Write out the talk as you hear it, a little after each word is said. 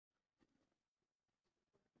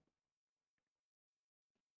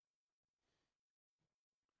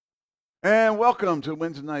And welcome to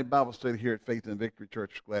Wednesday night Bible study here at Faith and Victory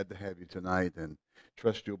Church. Glad to have you tonight, and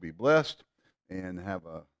trust you'll be blessed and have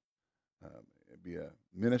be a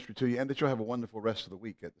ministry to you, and that you'll have a wonderful rest of the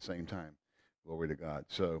week at the same time. Glory to God.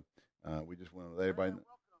 So we just want to let everybody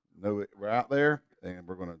know that we're out there, and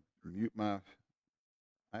we're going to mute my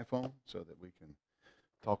iPhone so that we can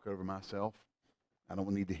talk over myself. I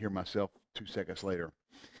don't need to hear myself 2 seconds later.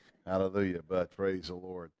 Hallelujah! But praise the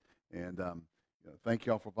Lord. And thank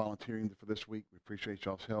y'all for volunteering for this week. We appreciate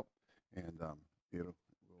y'all's help, and we'll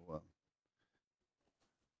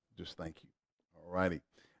just thank you. All righty.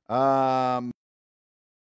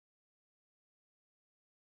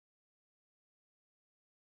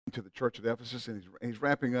 To the church at Ephesus, and he's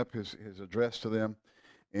wrapping up his address to them,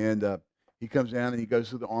 and he comes down and he goes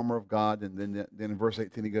through the armor of God, and then in verse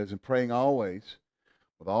 18 he goes, and praying always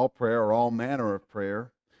with all prayer or all manner of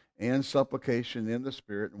prayer and supplication in the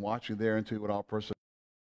Spirit, and watching thereunto with all perseverance.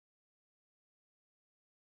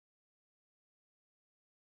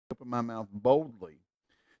 Open my mouth boldly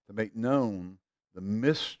to make known the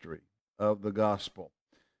mystery of the gospel,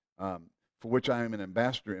 for which I am an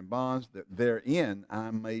ambassador in bonds, that therein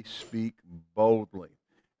I may speak boldly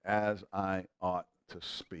as I ought to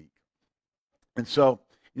speak. And so,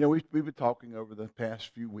 we've been talking over the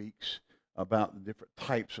past few weeks about the different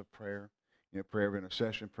types of prayer. Prayer of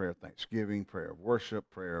intercession, prayer of thanksgiving, prayer of worship,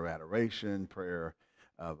 prayer of adoration, prayer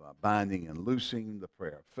of binding and loosing, the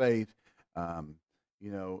prayer of faith.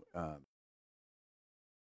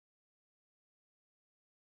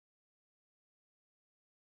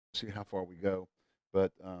 See how far we go.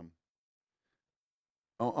 But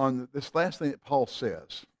on this last thing that Paul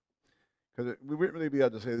says, because we wouldn't really be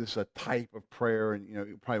able to say this is a type of prayer, and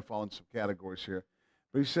you probably fall in some categories here.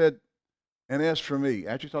 But he said, and as for me,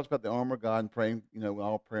 after he talks about the armor of God and praying, with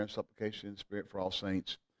all prayer and supplication in the Spirit for all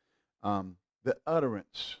saints, the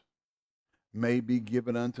utterance may be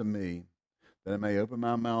given unto me, that I may open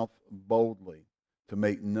my mouth boldly to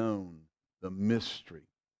make known the mystery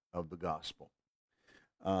of the gospel.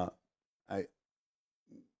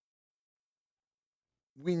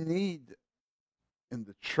 We need in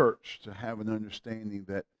the church to have an understanding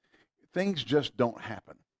that things just don't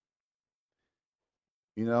happen.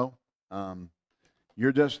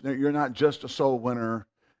 You're not just a soul winner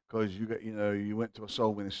because you went to a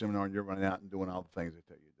soul winning seminar and you're running out and doing all the things they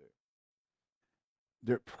tell you to do.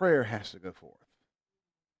 Their prayer has to go forth.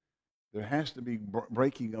 There has to be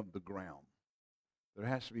breaking of the ground. There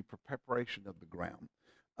has to be preparation of the ground.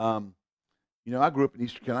 I grew up in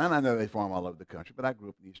Eastern Carolina. I know they farm all over the country, but I grew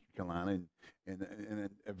up in Eastern Carolina in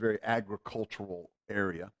a very agricultural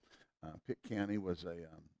area. Pitt County was a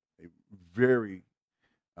very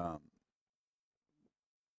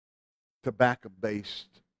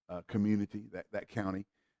tobacco-based community. That county,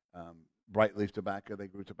 Brightleaf tobacco. They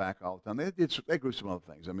grew tobacco all the time. They grew some other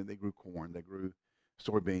things. I mean, they grew corn. They grew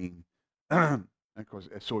soybean. And of course,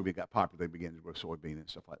 as soybean got popular, they began to grow soybean and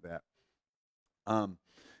stuff like that.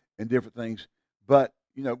 And different things. But,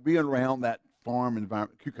 being around that farm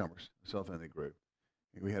environment, cucumbers, that's the other thing they grew.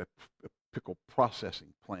 And we had a pickle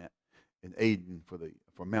processing plant in Aden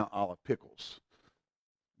for Mount Olive pickles.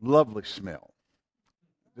 Lovely smell.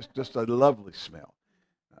 Just a lovely smell.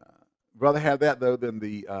 Rather have that, though, than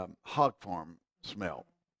the hog farm smell,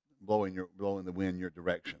 blowing the wind your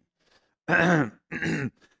direction. But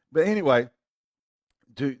anyway,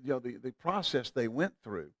 the process they went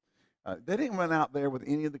through, they didn't run out there with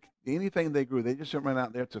anything they grew. They just didn't run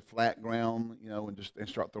out there to flat ground, and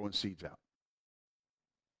start throwing seeds out.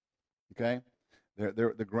 Okay,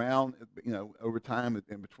 the ground, over time,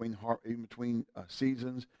 in between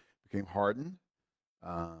seasons, became hardened.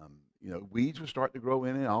 Weeds would start to grow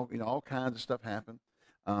in it. All kinds of stuff happened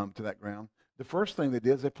to that ground. The first thing they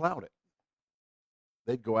did is they plowed it.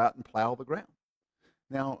 They'd go out and plow the ground.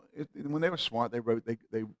 Now, when they were smart, they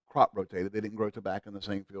crop rotated. They didn't grow tobacco in the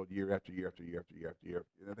same field year after year after year after year after year.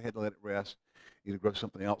 They had to let it rest, either grow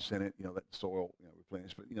something else in it, let the soil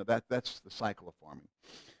replenish. But that's the cycle of farming.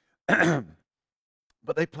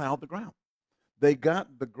 But they plowed the ground. They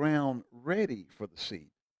got the ground ready for the seed.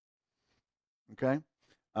 Okay,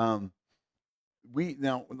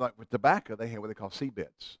 now, like with tobacco, they have what they call seed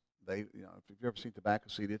beds. If you've ever seen tobacco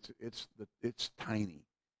seed, it's tiny.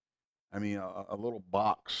 I mean, a little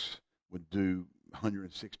box would do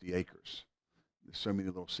 160 acres. There's so many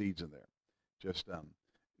little seeds in there, just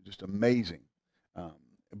amazing.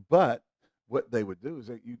 But what they would do is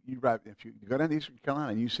that if you go down to Eastern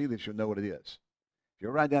Carolina and you see this, you'll know what it is. If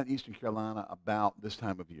you're right down in Eastern Carolina about this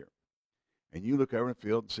time of year, and you look over in the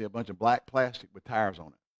field and see a bunch of black plastic with tires on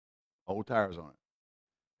it, old tires on it,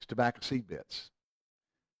 it's tobacco seed beds.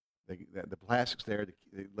 The plastic's there.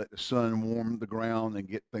 They let the sun warm the ground and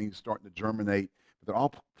get things starting to germinate. But they're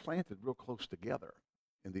all planted real close together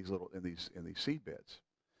in these seed beds.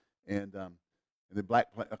 And the black,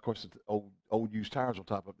 of course, the old used tires on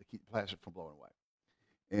top of it to keep the plastic from blowing away.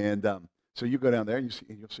 And so you go down there and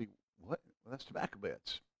you'll see what? Well, that's tobacco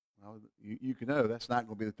beds. Well, you can know that's not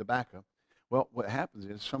going to be the tobacco. Well, what happens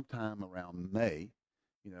is sometime around May,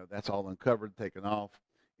 that's all uncovered, taken off,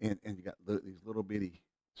 and you got these little bitty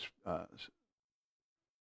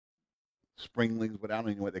springlings, but I don't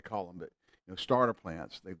even know what they call them, but starter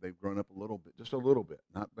plants. They've grown up a little bit, just a little bit,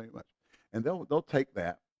 not very much, and they'll take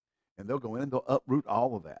that and they'll go in and they'll uproot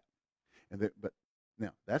all of that. But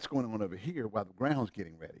now that's going on over here while the ground's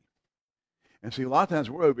getting ready. And see, a lot of times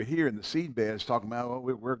we're over here in the seed beds talking about,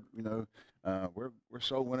 we're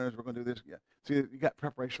soul winners. We're going to do this. Yeah. See, you got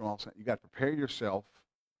preparation all the time. You got to prepare yourself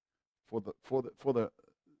for the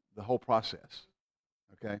whole process.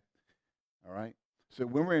 Okay, all right. So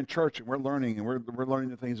when we're in church and we're learning and we're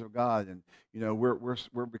learning the things of God, and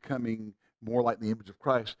we're becoming more like the image of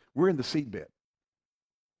Christ, we're in the seed bed.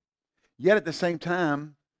 Yet at the same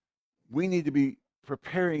time, we need to be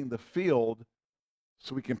preparing the field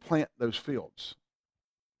so we can plant those fields.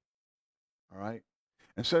 All right?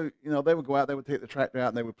 And so, they would go out, they would take the tractor out,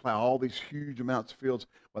 and they would plow all these huge amounts of fields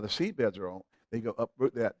while the seed beds are on. They go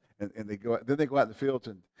uproot that, and they go out in the fields,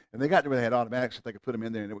 and they got to where they had automatics, so they could put them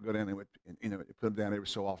in there, and it would go down, and put them down every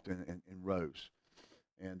so often in rows.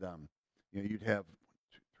 And, you'd have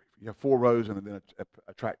 4 rows and then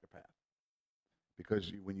a tractor path.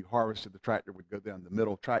 Because when you harvested, the tractor would go down the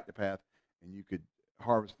middle tractor path, and you could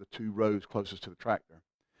harvest the 2 rows closest to the tractor.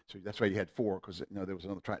 So that's why you had 4, because there was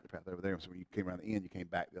another tractor path over there. So when you came around the end, you came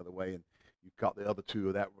back the other way, and you caught the other 2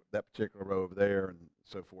 of that particular row over there, and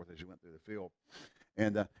so forth as you went through the field.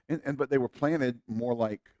 But they were planted more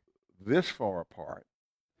like this far apart,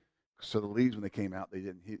 so the leaves when they came out, they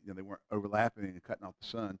didn't hit, they weren't overlapping and cutting off the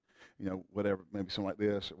sun, whatever, maybe something like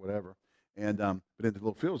this or whatever. And but in the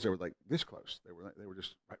little fields, they were like this close. They were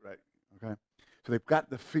just right. Okay, so they've got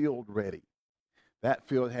the field ready. That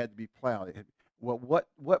field had to be plowed.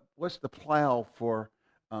 What's the plow for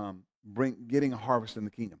getting a harvest in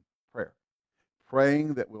the kingdom? Prayer.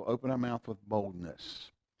 Praying that we'll open our mouth with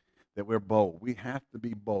boldness, that we're bold. We have to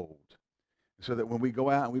be bold, so that when we go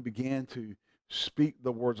out and we begin to speak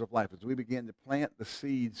the words of life, as we begin to plant the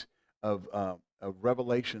seeds of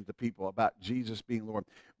revelation to people about Jesus being Lord,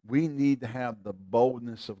 we need to have the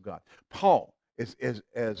boldness of God. Paul, as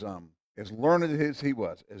learned as he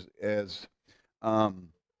was, as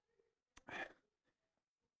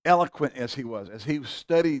eloquent as he was, as he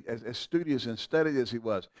studied, as studious and studied as he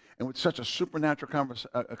was, and with such a supernatural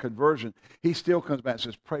conversion, he still comes back and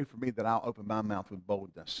says, "Pray for me that I'll open my mouth with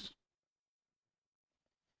boldness."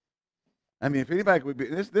 I mean, if anybody would be,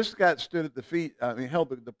 this guy stood at the feet, held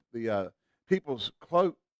the people's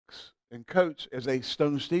cloaks and coats as they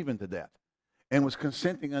stoned Stephen to death, and was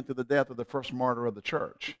consenting unto the death of the first martyr of the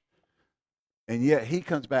church. And yet he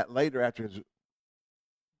comes back later after his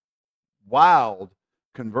wild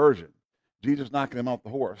conversion. Jesus knocking him off the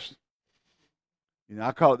horse.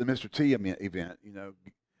 I call it the Mr. T event.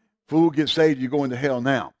 Fool gets saved, you go into hell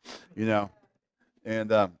now.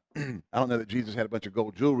 And I don't know that Jesus had a bunch of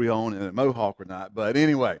gold jewelry on and a mohawk or not, but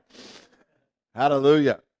anyway,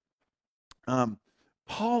 hallelujah.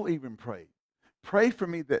 Paul even prayed. Pray for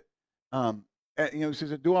me that, he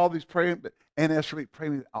says, do all these praying, and as for me, pray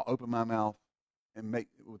me that I'll open my mouth and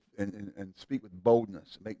speak with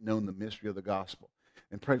boldness, make known the mystery of the gospel,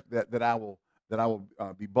 and pray that I will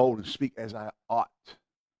be bold and speak as I ought.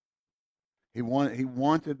 He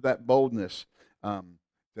wanted that boldness, and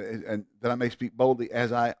that I may speak boldly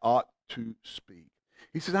as I ought to speak.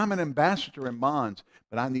 He says, I'm an ambassador in bonds,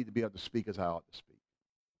 but I need to be able to speak as I ought to speak.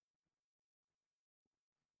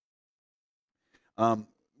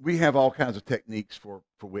 We have all kinds of techniques for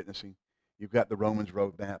witnessing. You've got the Romans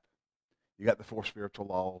roadmap. You got the 4 spiritual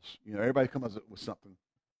laws. Everybody comes up with something.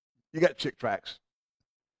 You got chick tracts.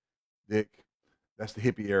 Dick, that's the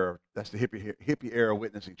hippie era. That's the hippie era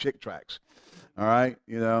witnessing, chick tracts. All right,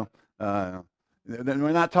 we're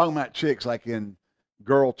not talking about chicks like in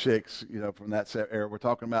girl chicks, from that era. We're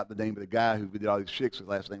talking about the name of the guy who did all these chicks. His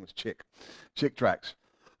last name was Chick tracts.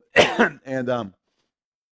 And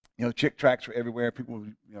chick tracts were everywhere. People,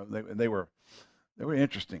 they were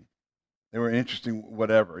interesting. They were interesting,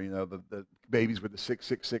 whatever. The babies with the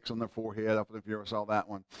 666 on their forehead. I don't know if you ever saw that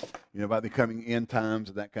one. About the coming end times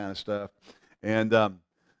and that kind of stuff. And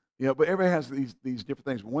but everybody has these different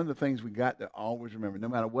things. But one of the things we got to always remember, no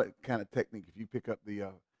matter what kind of technique, if you pick up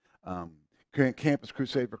the Campus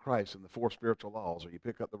Crusade for Christ and the Four Spiritual Laws, or you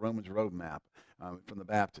pick up the Romans Road Map from the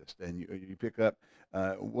Baptist, and you pick up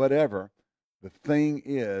whatever. The thing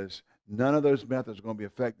is, none of those methods are going to be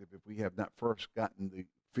effective if we have not first gotten the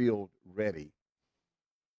field ready.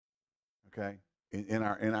 Okay, in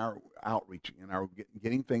our outreaching, in our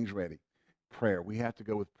getting things ready, prayer. We have to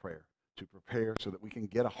go with prayer to prepare so that we can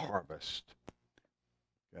get a harvest.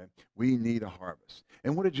 Okay, we need a harvest.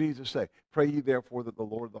 And what did Jesus say? Pray ye therefore that the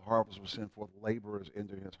Lord of the harvest will send forth laborers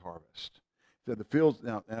into his harvest. So the fields,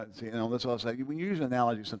 now see, that's all I say. When you use an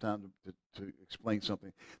analogy sometimes to explain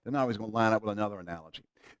something, they're not always going to line up with another analogy.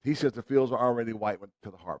 He says the fields are already white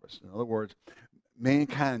to the harvest. In other words,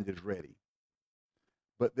 mankind is ready.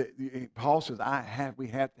 But Paul says, we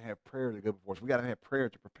have to have prayer to go before us. We got to have prayer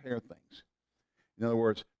to prepare things. In other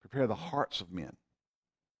words, prepare the hearts of men.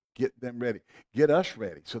 Get them ready. Get us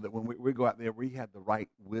ready so that when we go out there, we have the right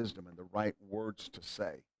wisdom and the right words to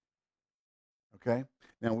say. Okay?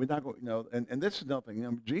 Now, we're not going, and this is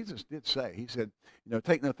nothing. Jesus did say, he said,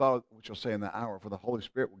 take no thought of what you'll say in the hour, for the Holy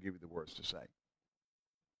Spirit will give you the words to say.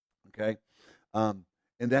 Okay?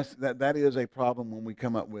 And that is a problem when we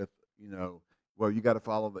come up with, well, you got to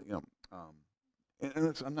follow the,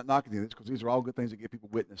 and I'm not knocking this because these are all good things that get people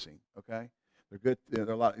witnessing, okay? They're good. They're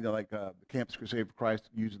a lot, like the Campus Crusade for Christ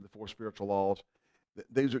using the Four Spiritual Laws.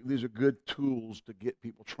 These are good tools to get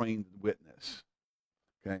people trained to witness,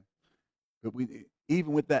 okay? But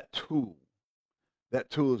even with that tool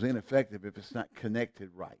is ineffective if it's not connected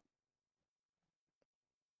right.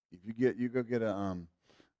 If you go get a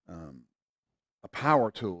power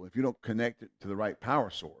tool, if you don't connect it to the right power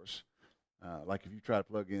source, like if you try to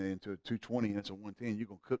plug it into a 220 and it's a 110, you're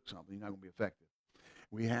going to cook something. You're not going to be effective.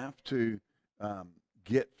 We have to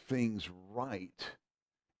get things right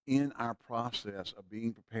in our process of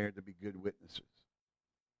being prepared to be good witnesses.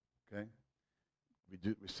 Okay?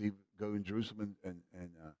 Go in Jerusalem and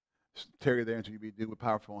tarry there until you be endued with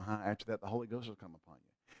power from on high. After that, the Holy Ghost will come upon you.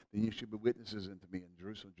 Then you should be witnesses unto me in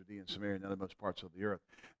Jerusalem, Judea, and Samaria, and other most parts of the earth.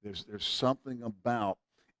 There's something about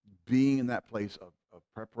being in that place of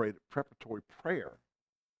preparatory prayer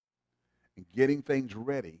and getting things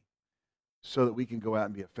ready so that we can go out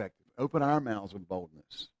and be effective. Open our mouths with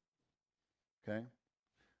boldness. Okay?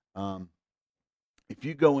 If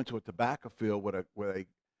you go into a tobacco field with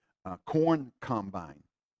a corn combine,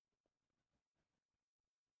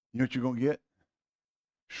 you know what you're going to get?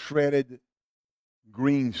 Shredded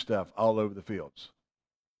green stuff all over the fields.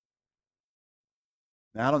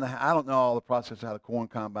 Now, I don't know all the process of how the corn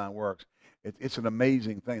combine works. It's an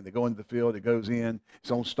amazing thing. They go into the field, it goes in,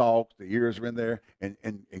 it's on stalks, the ears are in there,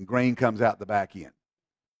 and grain comes out the back end.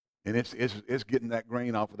 And it's getting that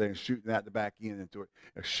grain off of there and shooting out the back end into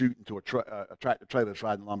a tractor trailer that's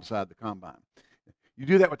riding alongside the combine. You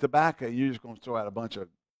do that with tobacco, you're just going to throw out a bunch of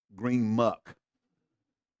green muck.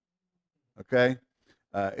 Okay?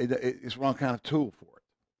 It's the wrong kind of tool for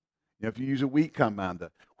it. If you use a wheat combine,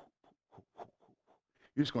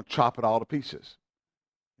 you're just going to chop it all to pieces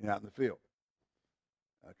out in the field.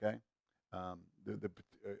 Okay? The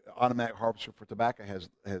automatic harvester for tobacco has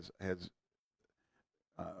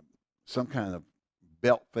some kind of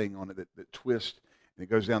belt thing on it that twists, and it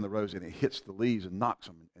goes down the rows and it hits the leaves and knocks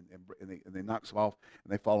them, and they knocks them off,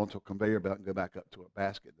 and they fall into a conveyor belt and go back up to a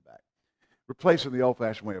basket in the back. Replacing the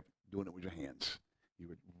old-fashioned way of doing it with your hands. You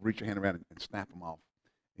would reach your hand around and snap them off,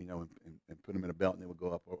 and put them in a belt, and they would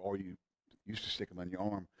go up, or you used to stick them on your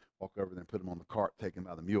arm, walk over there and put them on the cart, take them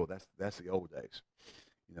by the mule. That's the old days.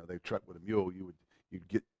 They truck with a mule. You'd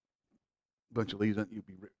get a bunch of leaves on it, you'd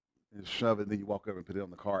be shove it, and then you walk over and put it on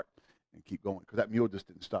the cart and keep going, because that mule just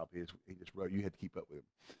didn't stop. He just rode. You had to keep up with him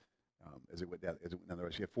as it went down the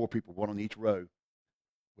road. So you had 4 people, one on each row,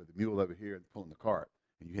 with the mule over here and pulling the cart,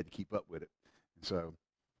 and you had to keep up with it. And so,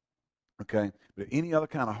 okay, but any other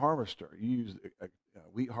kind of harvester, you use a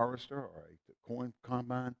wheat harvester or a corn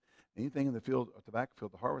combine, anything in the field, a tobacco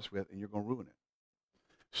field to harvest with, and you're going to ruin it.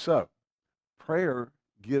 So, prayer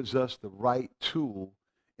gives us the right tool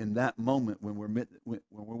in that moment when we're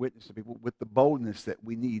witnessing to people with the boldness that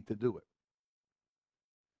we need to do it.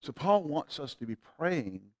 So Paul wants us to be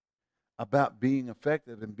praying about being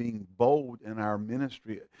effective and being bold in our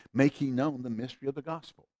ministry, making known the mystery of the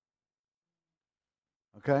gospel.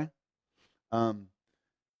 Okay? And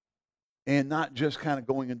not just kind of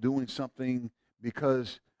going and doing something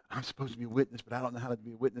because I'm supposed to be a witness, but I don't know how to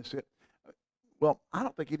be a witness. Well, I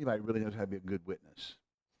don't think anybody really knows how to be a good witness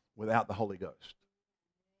without the Holy Ghost.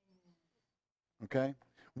 Okay?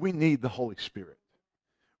 We need the Holy Spirit.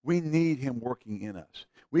 We need him working in us.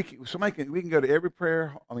 We can go to every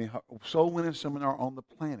soul winning seminar on the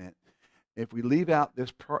planet. If we leave out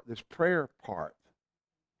this prayer part,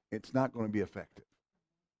 it's not going to be effective.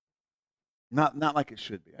 Not like it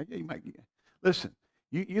should be. You might listen.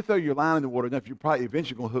 You throw your line in the water enough, you're probably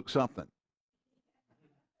eventually going to hook something.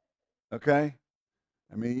 Okay.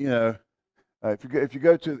 I mean, if you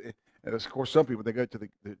go to, of course, some people they go to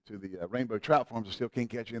the rainbow trout farms and still can't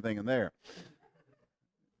catch anything in there.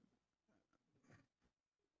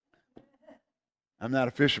 I'm not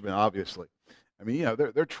a fisherman, obviously. I mean,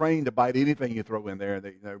 they're trained to bite anything you throw in there.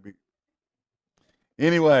 They,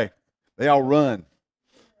 anyway, they all run.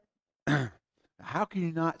 How can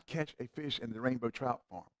you not catch a fish in the rainbow trout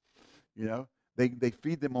farm? They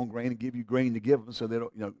feed them on grain and give you grain to give them, so they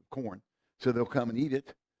don't, corn, so they'll come and eat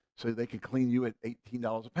it, so they can clean you at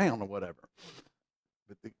 $18 a pound or whatever.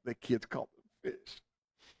 But the kids call them fish.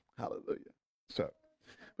 Hallelujah.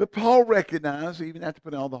 But Paul recognized, even after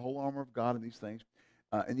putting on the whole armor of God and these things,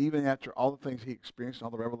 and even after all the things he experienced, all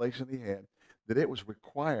the revelation he had, that it was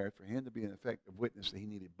required for him to be an effective witness that he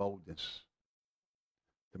needed boldness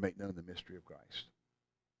to make known the mystery of Christ.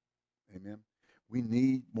 Amen. We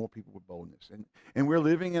need more people with boldness. And we're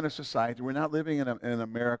living in a society, we're not living in an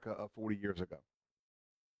America of 40 years ago,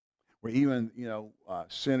 where even,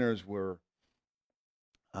 sinners were,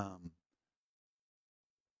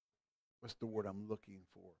 what's the word I'm looking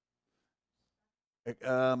for?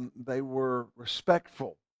 They were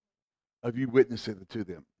respectful of you witnessing to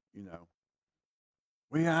them,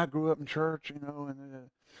 Well, yeah, I grew up in church, and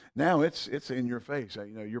now it's in your face.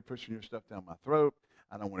 You're pushing your stuff down my throat.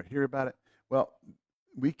 I don't want to hear about it. Well,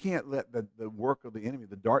 we can't let the work of the enemy,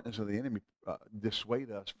 the darkness of the enemy,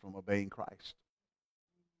 dissuade us from obeying Christ.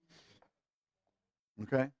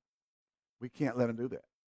 Okay? We can't let him do that.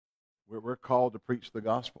 We're called to preach the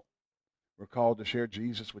gospel. We're called to share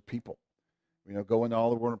Jesus with people. Go into all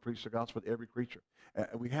the world and preach the gospel to every creature.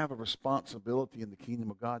 We have a responsibility in the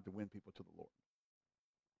kingdom of God to win people to the Lord.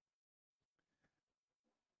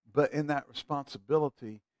 But in that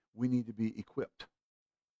responsibility, we need to be equipped.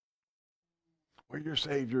 Where you're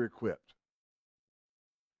saved, you're equipped.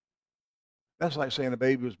 That's like saying a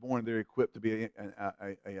baby was born and they're equipped to be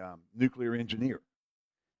a nuclear engineer.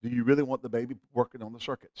 Do you really want the baby working on the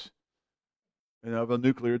circuits of a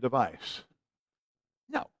nuclear device?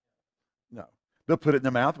 No. They'll put it in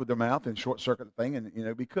their mouth with their mouth and short circuit the thing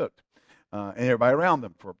and be cooked. And everybody around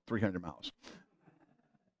them for 300 miles.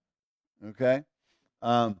 Okay?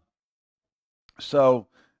 So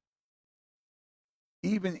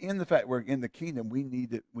even in the fact we're in the kingdom, we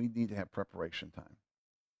need to have preparation time.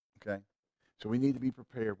 Okay? So we need to be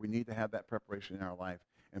prepared. We need to have that preparation in our life.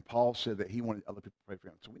 And Paul said that he wanted other people to pray for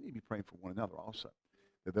him. So we need to be praying for one another also,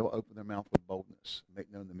 that they'll open their mouth with boldness and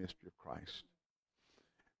make known the mystery of Christ.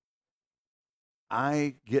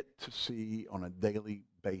 I get to see on a daily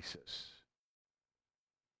basis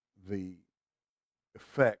the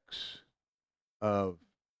effects of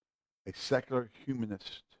a secular,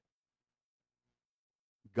 humanist,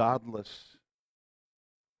 godless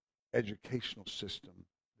educational system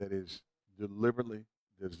that is deliberately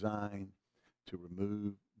designed to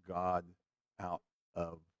remove God out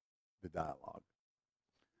of the dialogue.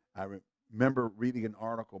 I remember reading an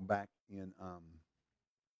article back in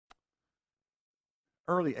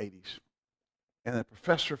early 80s, and a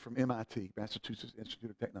professor from MIT, Massachusetts Institute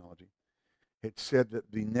of Technology, had said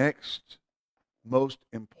that the next most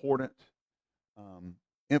important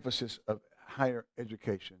emphasis of higher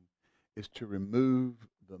education is to remove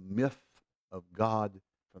the myth of God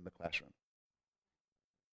from the classroom.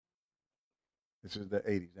 This is the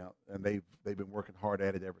 80s now, and they've been working hard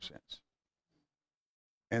at it ever since.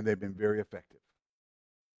 And they've been very effective.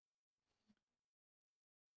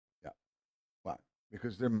 Yeah. Why?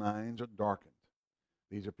 Because their minds are darkened.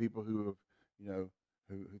 These are people who have,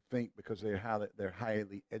 who think because they're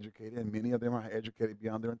highly educated, and many of them are educated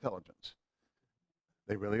beyond their intelligence.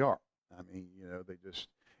 They really are. I mean, they just,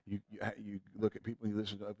 you look at people and you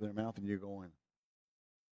listen to open their mouth and you're going,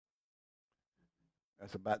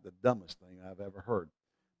 that's about the dumbest thing I've ever heard.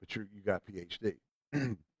 But you got a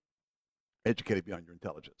PhD, educated beyond your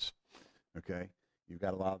intelligence. Okay, you've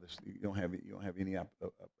got a lot of this. You don't have any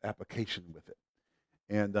application with it,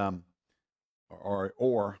 and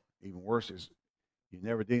or even worse is you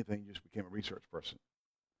never did anything. You just became a research person.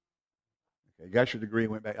 Okay, you got your degree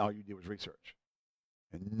and went back. All you did was research,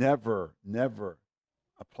 and never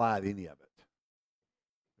applied any of it.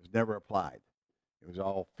 It was never applied. It was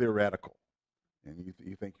all theoretical. And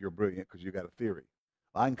you think you're brilliant because you got a theory.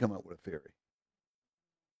 I can come up with a theory.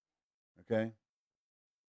 Okay?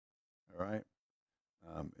 All right?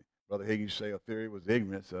 Brother Higgins say a theory was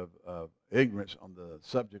ignorance on the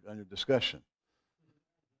subject under discussion.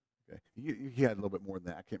 Okay. You had a little bit more than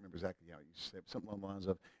that. I can't remember exactly how you said something along the lines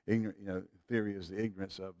of ignorant. Theory is the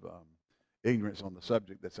ignorance on the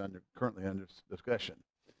subject that's currently under discussion.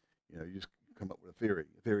 You just come up with a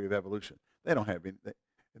theory of evolution. They don't have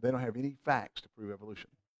any facts to prove evolution.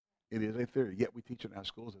 It is a theory. Yet we teach it in our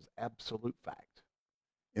schools as absolute fact,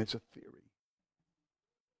 and it's a theory.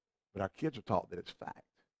 But our kids are taught that it's fact.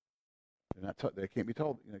 They're not taught. They can't be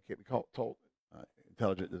told. Can't be told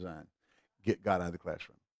intelligent design. Get God out of the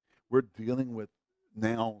classroom. We're dealing with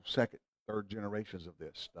now second, third generations of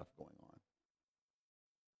this stuff going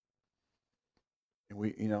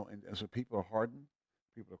on, and so people are hardened,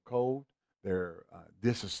 people are cold. They're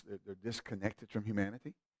disconnected from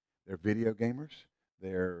humanity. They're video gamers.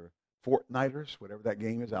 They're Fortniters, whatever that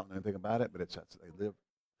game is. I don't know anything about it, but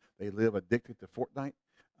they live addicted to Fortnite.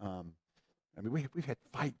 We've had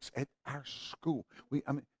fights at our school. We've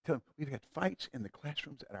had fights in the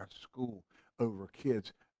classrooms at our school over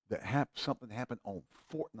kids that have something happen on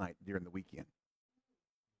Fortnite during the weekend.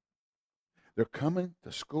 They're coming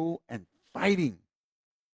to school and fighting,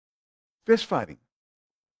 fist fighting,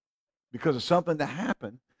 because of something that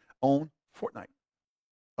happened on Fortnite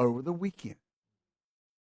over the weekend.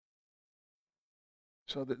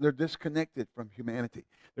 So they're disconnected from humanity.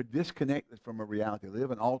 They're disconnected from a reality. They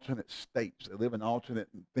live in alternate states. They live in alternate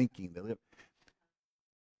thinking.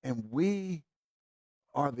 And we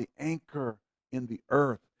are the anchor in the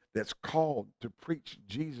earth that's called to preach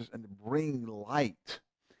Jesus and to bring light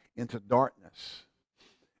into darkness.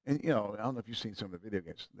 And, I don't know if you've seen some of the video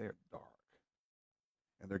games. They're dark.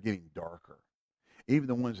 And they're getting darker. Even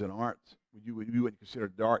the ones that aren't, you wouldn't consider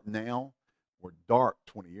dark now, were dark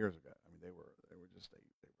 20 years ago. They were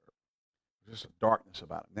just a darkness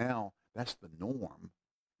about it. Now, that's the norm.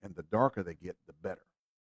 And the darker they get, the better.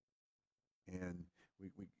 And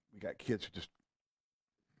we got kids who just,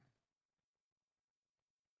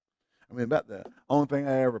 about the only thing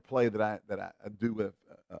I ever play that I do with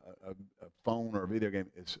a phone or a video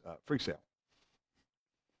game is free cell.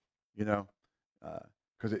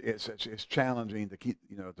 Because it's challenging to keep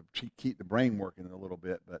the brain working a little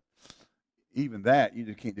bit, but even that you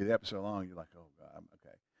just can't do that for so long. You're like, oh God,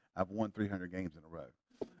 okay, I've won 300 games in a row.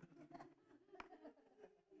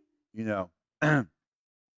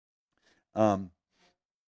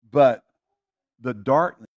 But the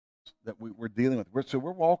darkness that we're dealing with,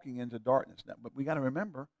 we're walking into darkness now. But we got to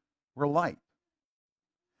remember, we're light.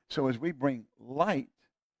 So as we bring light,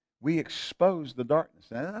 we expose the darkness,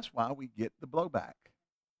 and that's why we get the blowback.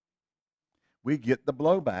 We get the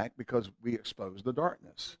blowback because we expose the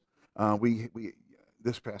darkness. We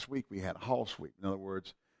this past week we had a hall sweep. In other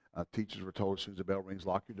words, teachers were told as soon as the bell rings,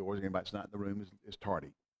 lock your doors. Anybody that's not in the room is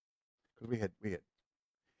tardy. Because we had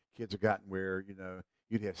kids have gotten where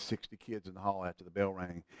you'd have 60 kids in the hall after the bell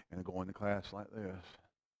rang and go into class like this.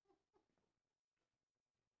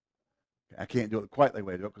 I can't do it quite the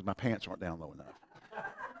way I do it because my pants aren't down low enough.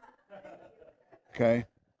 Okay.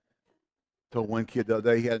 Told one kid the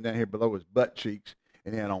other day he had it down here below his butt cheeks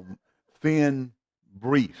and he had on thin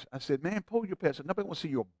briefs. I said, man, pull your pants up. Nobody wants to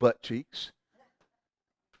see your butt cheeks.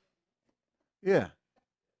 Yeah.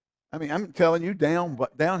 I'm telling you, down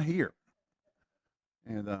here.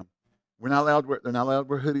 And they're not allowed to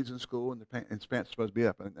wear hoodies in school, and the pants are supposed to be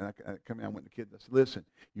up. And I come in, I went to the kid and I said, listen,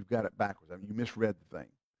 you've got it backwards. You misread the thing.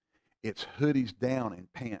 It's hoodies down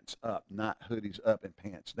and pants up, not hoodies up and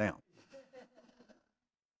pants down.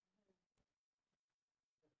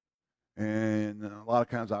 And a lot of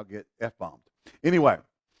times I'll get F-bombed. Anyway,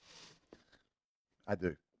 I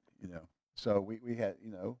do, So we had,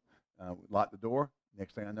 locked the door.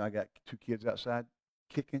 Next thing I know, I got two kids outside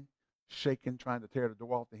kicking, shaking, trying to tear the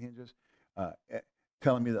door off the hinges,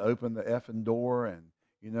 telling me to open the effing door and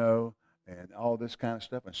all this kind of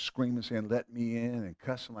stuff and screaming, saying, let me in, and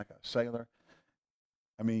cussing like a sailor.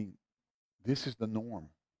 This is the norm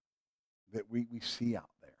that we see out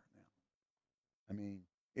there now.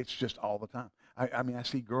 It's just all the time. I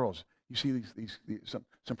see girls. You see these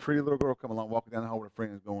some pretty little girl come along, walking down the hall with her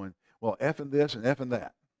friends going, well, effing this and effing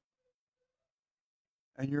that.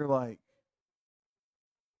 And you're like,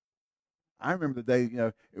 I remember the day,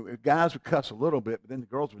 guys would cuss a little bit, but then the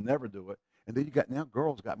girls would never do it. And then now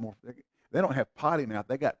girls got more, they don't have potty mouth.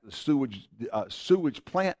 They got the sewage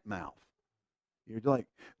plant mouth. You're like,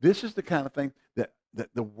 this is the kind of thing that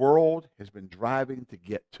the world has been driving to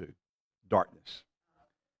get to, darkness.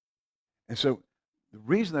 And so the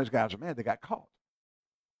reason those guys are mad, they got caught.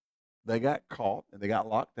 They got caught and they got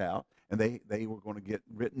locked out, and they were going to get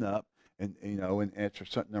written up, and and after a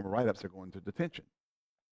certain number of write-ups, they're going to detention.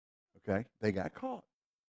 Okay, they got caught,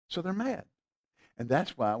 so they're mad, and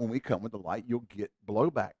that's why when we come with the light, you'll get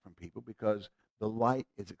blowback from people because The light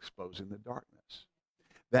is exposing the darkness.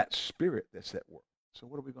 That spirit that's at work. So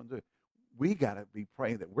what are we going to do? We got to be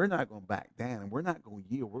praying that we're not going to back down and we're not going to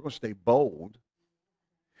yield. We're going to stay bold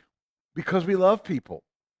because we love people.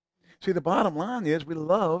 See, the bottom line is we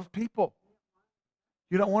love people.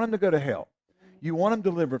 You don't want them to go to hell. You want them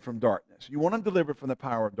delivered from darkness. You want them delivered from the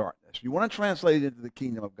power of darkness. You want to translate it into the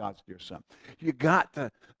kingdom of God's dear Son. You got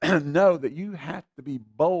to know that you have to be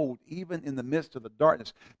bold even in the midst of the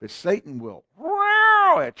darkness. But Satan will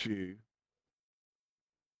roar at you.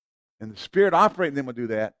 And the Spirit operating them will do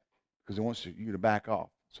that because he wants you to back off.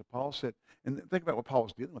 So Paul said, and think about what Paul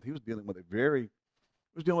was dealing with. He was dealing with he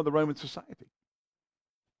was dealing with the Roman society.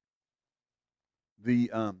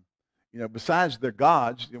 Besides their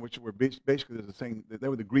gods, which were basically the thing, they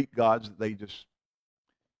were the Greek gods that they just,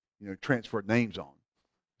 transferred names on.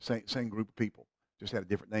 Same group of people, just had a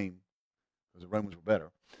different name because the Romans were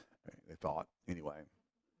better, they thought anyway.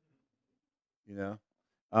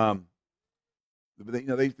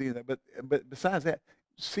 But besides that,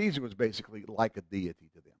 Caesar was basically like a deity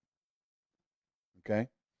to them. Okay,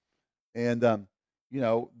 and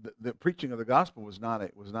the preaching of the gospel was not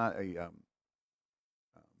a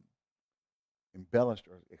embellished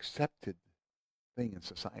or accepted thing in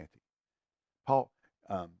society. Paul,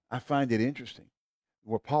 I find it interesting,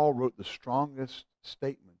 where Paul wrote the strongest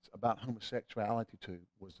statements about homosexuality to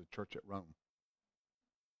was the church at Rome,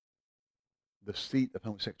 the seat of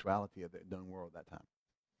homosexuality of the known world at that time.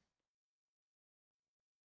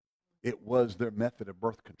 It was their method of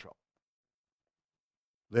birth control.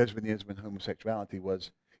 Lesbianism and homosexuality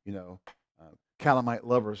was, calamite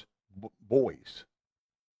lovers, boys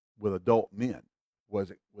with adult men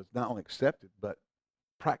was not only accepted but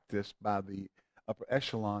practiced by the upper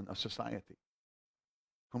echelon of society.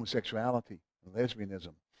 Homosexuality and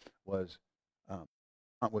lesbianism was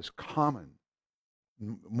common,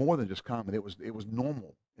 more than just common. It was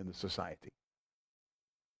normal in the society.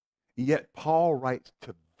 Yet Paul writes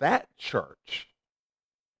to that church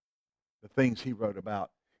the things he wrote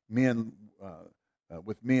about men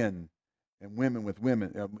with men and women with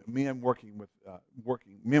women, men working with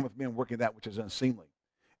men working that which is unseemly,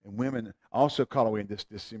 and women also caught away in this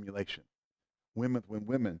dissimulation. Women with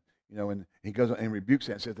women, and he goes on and rebukes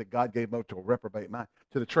that and says that God gave them to a reprobate mind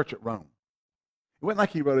to the church at Rome. It wasn't like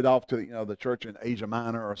he wrote it off to the church in Asia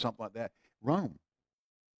Minor or something like that. Rome.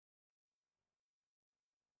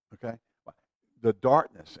 Okay, the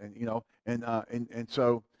darkness, and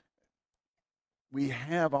so we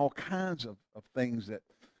have all kinds of things that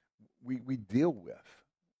we deal with.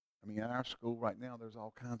 I mean, in our school right now, there's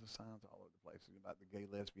all kinds of signs all over the place about the gay,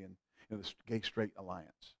 lesbian, the gay, straight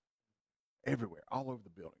alliance. Everywhere, all over the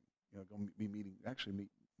building. Going to be meeting, actually meet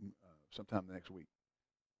sometime next week.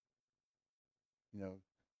 You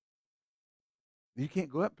can't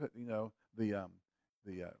go up, the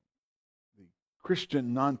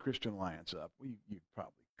Christian, non-Christian alliance up. Well, you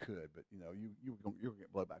probably could, but you're going to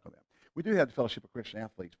get blowback on that. We do have the Fellowship of Christian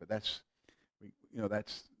Athletes, but that's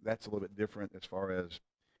a little bit different as far as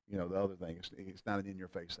the other thing. It's not an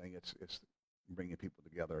in-your-face thing. It's bringing people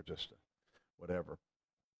together, just whatever.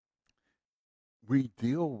 We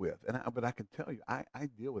deal with, but I can tell you, I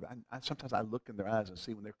deal with it. Sometimes I look in their eyes and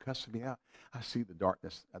see when they're cussing me out, I see the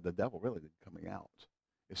darkness of the devil really coming out.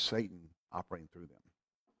 It's Satan operating through them.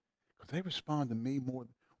 Because they respond to me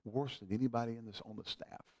worse than anybody on the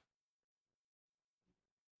staff.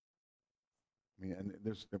 I mean, and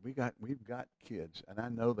we've got kids, and I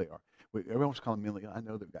know they are. Everyone's calling mentally ill. I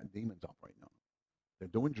know they've got demons operating on them. They're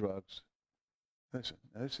doing drugs. Listen,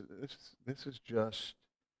 this is just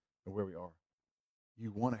where we are.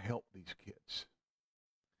 You want to help these kids,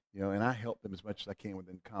 and I help them as much as I can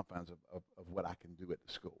within the confines of what I can do at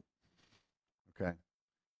the school. Okay,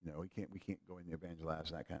 we can't go in and evangelize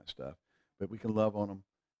that kind of stuff, but we can love on them,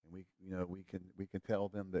 and we can tell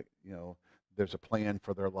them that there's a plan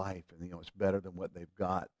for their life, and it's better than what they've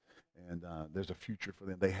got, and there's a future for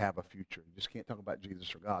them. They have a future. You just can't talk about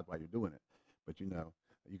Jesus or God while you're doing it, but you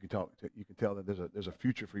can tell them there's a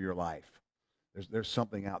future for your life. There's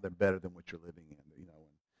something out there better than what you're living in,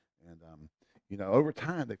 and over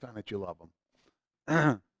time they find that you love them,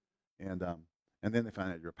 and then they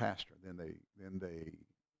find out you're a pastor. Then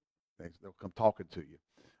they'll come talking to you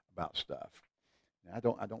about stuff.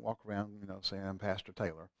 Now, I don't walk around saying I'm Pastor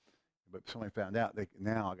Taylor, but if somebody found out,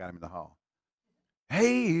 now I got him in the hall.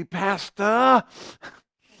 Hey, Pastor. How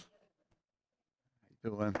you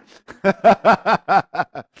doing?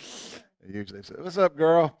 They usually say, "What's up,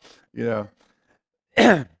 girl?"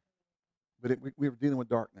 But we're dealing with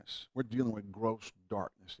darkness. We're dealing with gross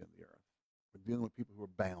darkness in the earth. We're dealing with people who are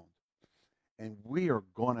bound. And we are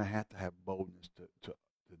going to have boldness to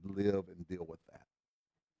to live and deal with that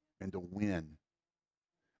and to win.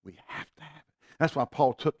 We have to have it. That's why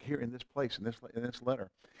Paul took here in this place, in this letter.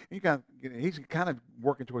 And he's kind of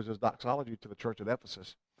working towards his doxology to the church at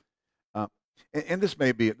Ephesus. And this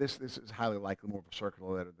may be, this is highly likely more of a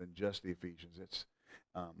circular letter than just the Ephesians. It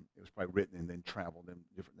was probably written and then traveled in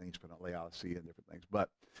different things, put on Laodicea and different things. But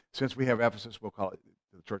since we have Ephesus, we'll call it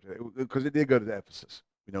the church, because it did go to Ephesus.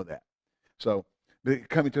 We know that. So,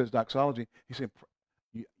 coming to his doxology, he said,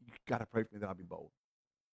 you got to pray for me that I'll be bold.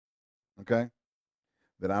 Okay?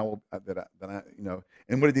 That I will,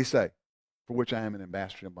 and what did he say? For which I am an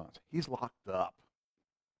ambassador in bonds. He's locked up,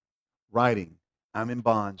 writing, I'm in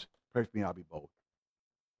bonds, pray for me, I'll be bold.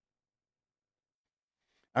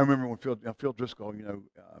 I remember when Phil Driscoll,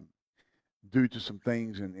 due to some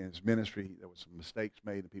things in his ministry, there was some mistakes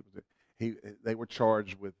made, and they were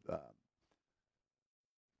charged with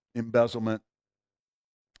embezzlement,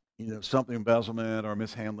 something embezzlement or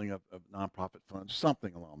mishandling of nonprofit funds,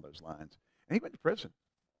 something along those lines. And he went to prison.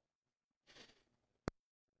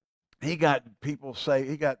 He got people saved.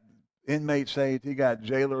 He got inmates saved. He got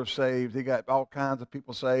jailers saved. He got all kinds of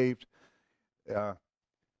people saved. The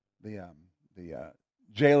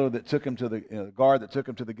jailer that took him to the guard that took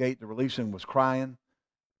him to the gate to release him was crying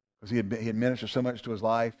because he had ministered so much to his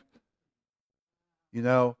life.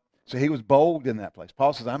 So he was bold in that place.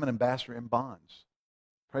 Paul says, I'm an ambassador in bonds.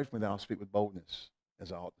 Pray for me that I'll speak with boldness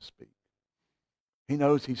as I ought to speak. He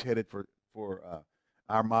knows he's headed for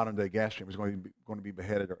our modern day gas chamber. He's going to be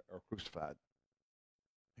beheaded or crucified.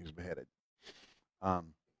 He was beheaded.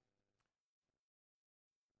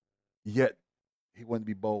 Yet he wanted to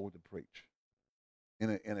be bold to preach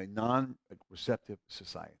in a non-receptive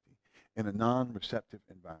society, in a non-receptive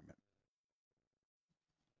environment.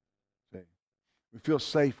 See, we feel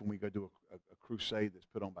safe when we go do a crusade that's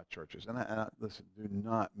put on by churches. And I listen, do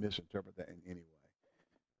not misinterpret that in any way.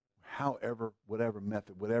 However, whatever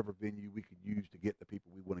method, whatever venue we could use to get the people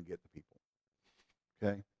we want to get the people.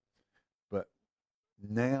 Okay? But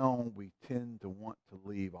now we tend to want to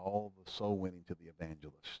leave all the soul winning to the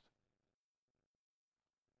evangelist.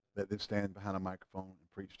 That they stand behind a microphone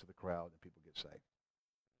and preach to the crowd and people get saved.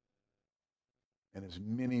 And as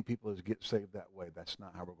many people as get saved that way, that's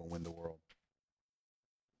not how we're going to win the world.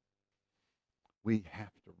 We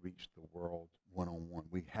have to reach the world one-on-one.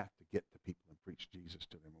 We have to get to people and preach Jesus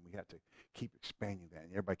to them. And we have to keep expanding that.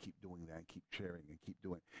 And everybody keep doing that and keep sharing and keep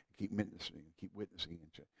doing and keep ministering and keep witnessing.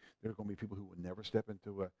 And there are going to be people who will never step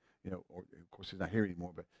into or of course he's not here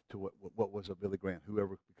anymore, but to what was a Billy Graham,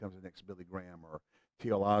 whoever becomes the next Billy Graham or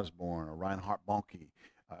T.L. Osborne or Reinhard Bonnke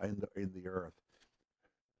in the earth.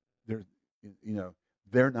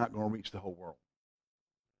 They're not going to reach the whole world.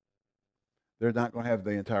 They're not going to have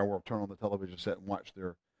the entire world turn on the television set and watch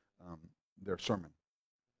their sermon.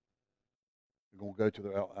 They're going to go to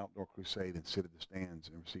the outdoor crusade and sit at the stands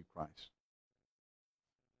and receive Christ.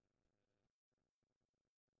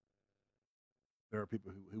 There are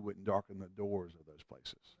people who wouldn't darken the doors of those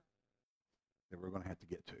places that we're going to have to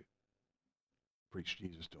get to. Preach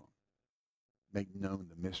Jesus to them. Make known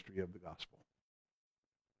the mystery of the gospel.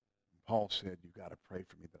 And Paul said, you've got to pray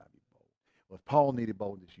for me that I be bold. Well, if Paul needed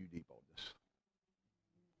boldness, you need boldness.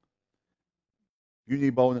 You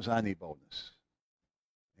need boldness, I need boldness.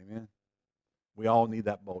 Amen? We all need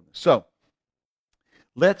that boldness. So,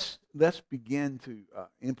 let's begin to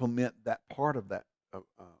implement that part of that,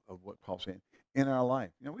 of what Paul's saying in our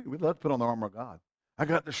life. We love to put on the armor of God. I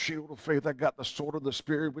got the shield of faith. I got the sword of the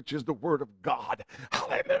Spirit, which is the word of God.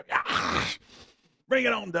 Hallelujah. Bring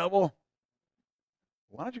it on, devil.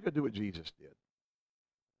 Why don't you go do what Jesus did?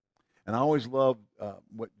 And I always love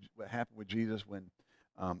what happened with Jesus when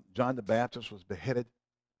John the Baptist was beheaded,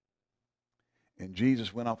 and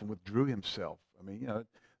Jesus went off and withdrew himself. I mean,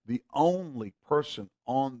 the only person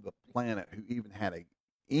on the planet who even had an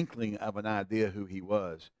inkling of an idea who he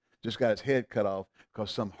was just got his head cut off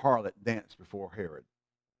because some harlot danced before Herod.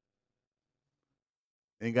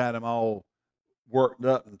 And he got him all worked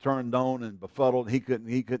up and turned on and befuddled. He couldn't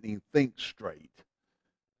even think straight.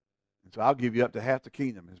 And so I'll give you up to half the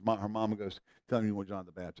kingdom. Her mama goes, tell him you want John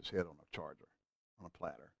the Baptist's head on a charger, on a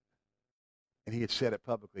platter. And he had said it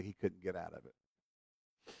publicly. He couldn't get out of it.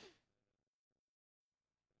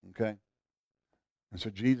 Okay? And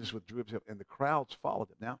so Jesus withdrew himself, and the crowds followed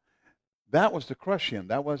him. Now, that was to crush him.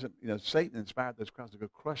 That wasn't, Satan inspired those crowds to go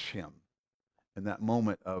crush him in that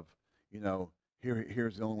moment of,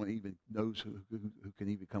 here's the only one who even knows who can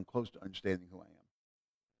even come close to understanding who I am.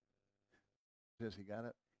 It says he got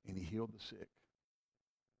up and he healed the sick.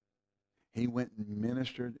 He went and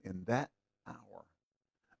ministered in that hour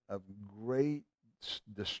of great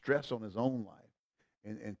distress on his own life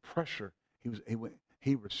and pressure. He went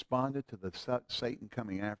He responded to the Satan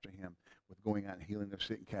coming after him with going out and healing the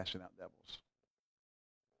sick and casting out devils.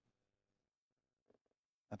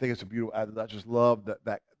 I think it's a beautiful, I just love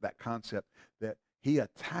that concept that he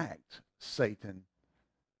attacked Satan.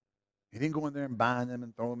 He didn't go in there and bind him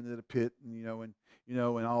and throw him into the pit and,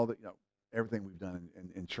 and all that, everything we've done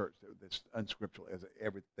in church that's unscriptural as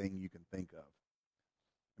everything you can think of.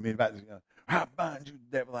 I mean, I bind you,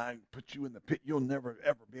 devil, I put you in the pit. You'll never,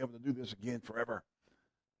 ever be able to do this again forever.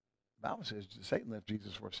 The Bible says Satan left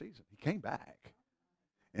Jesus for a season. He came back.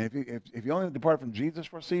 And if you only depart from Jesus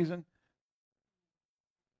for a season,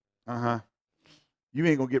 you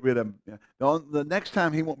ain't going to get rid of him. The next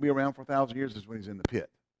time he won't be around for 1,000 years is when he's in the pit.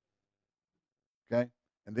 Okay?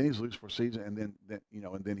 And then he's loose for a season, and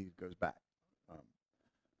then he goes back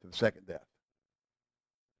to the second death.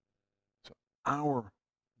 So our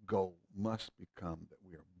goal must become that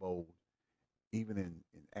we are bold, even in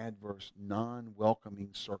adverse, non-welcoming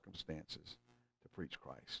circumstances, to preach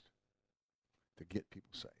Christ, to get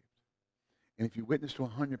people saved. And if you witness to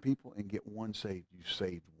 100 people and get one saved, you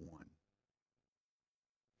saved one.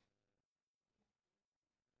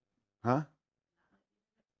 Huh?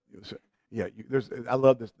 Yeah, I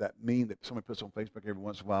love that meme that somebody puts on Facebook every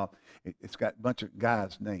once in a while. It's got a bunch of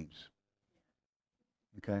guys' names.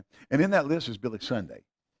 Okay? And in that list is Billy Sunday.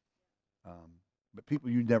 But people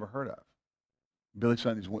you never heard of. Billy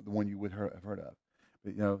Sunday's the one you would have heard of.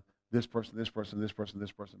 But, this person, this person, this person,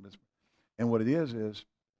 this person, this person. And what it is,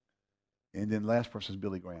 and then the last person is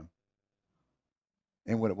Billy Graham.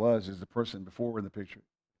 And what it was is the person before in the picture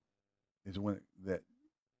is the one that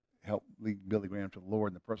helped lead Billy Graham to the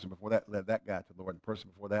Lord, and the person before that led that guy to the Lord, and the person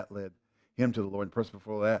before that led him to the Lord, and the person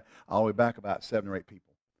before that, all the way back about 7 or 8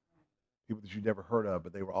 people. People that you never heard of,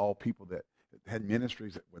 but they were all people that had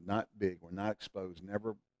ministries that were not big, were not exposed,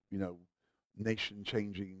 never,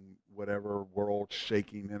 nation-changing, whatever,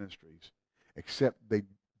 world-shaking ministries, except they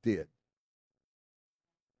did.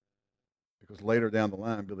 Because later down the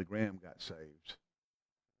line, Billy Graham got saved,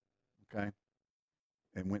 okay,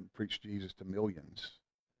 and went and preached Jesus to millions.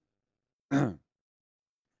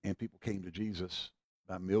 And people came to Jesus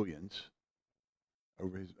by millions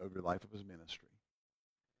over the life of his ministry.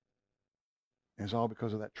 And it's all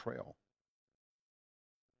because of that trail.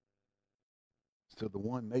 So the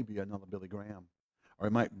one may be another Billy Graham. Or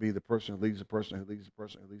it might be the person who leads the person who leads the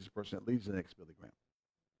person who leads the person that leads the next Billy Graham.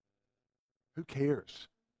 Who cares?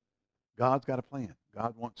 God's got a plan.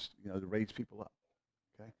 God wants to raise people up.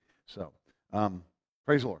 Okay? So,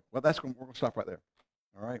 praise the Lord. Well, we're going to stop right there.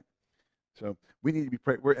 All right? So we need to be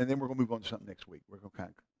praying, and then we're going to move on to something next week. We're going to kind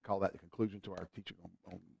of call that the conclusion to our teaching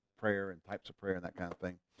on prayer and types of prayer and that kind of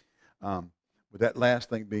thing. With that last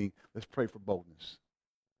thing being, let's pray for boldness.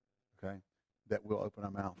 Okay? That we'll open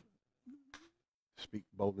our mouth, speak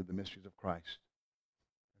boldly the mysteries of Christ.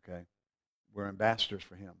 Okay? We're ambassadors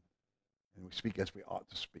for him, and we speak as we ought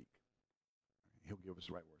to speak. He'll give us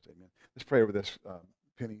the right words. Amen. Let's pray over this.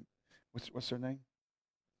 Penny, what's their name?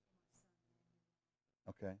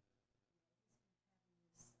 Okay.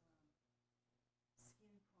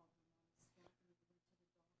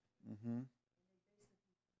 Mm-hmm.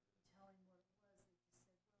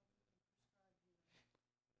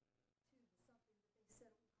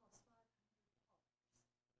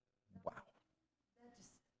 Wow.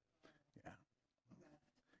 Yeah.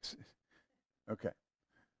 Okay.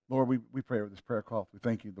 Lord, we pray over this prayer cloth. We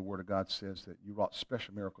thank you. The Word of God says that you wrought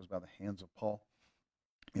special miracles by the hands of Paul,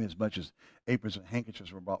 inasmuch as aprons and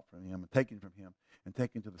handkerchiefs were brought from him and taken from him and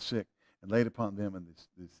taken to the sick and laid upon them, and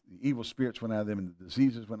the evil spirits went out of them, and the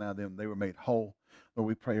diseases went out of them, and they were made whole. Lord,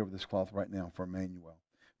 we pray over this cloth right now for Emmanuel.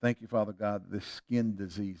 Thank you, Father God, this skin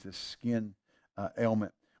disease, this skin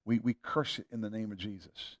ailment. We curse it in the name of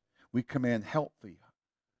Jesus. We command healthy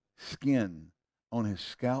skin on his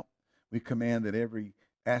scalp. We command that every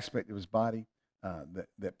aspect of his body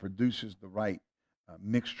that produces the right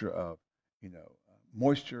mixture of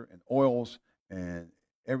moisture and oils and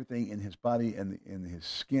everything in his body and in his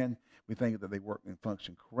skin, we think that they work and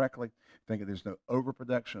function correctly. Think that there's no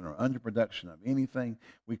overproduction or underproduction of anything.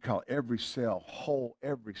 We call every cell whole,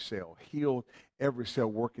 every cell healed, every cell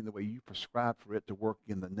working the way you prescribe for it to work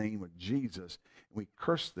in the name of Jesus. And we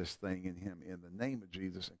curse this thing in him in the name of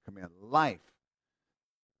Jesus and command life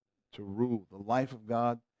to rule, the life of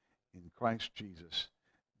God in Christ Jesus.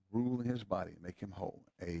 Rule in his body and make him whole.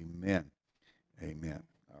 Amen. Amen.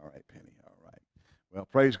 All right, Penny. All right. Well,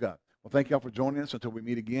 praise God. Well, thank y'all for joining us until we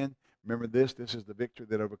meet again. Remember this is the victory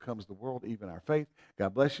that overcomes the world, even our faith.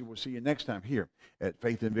 God bless you. We'll see you next time here at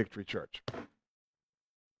Faith and Victory Church.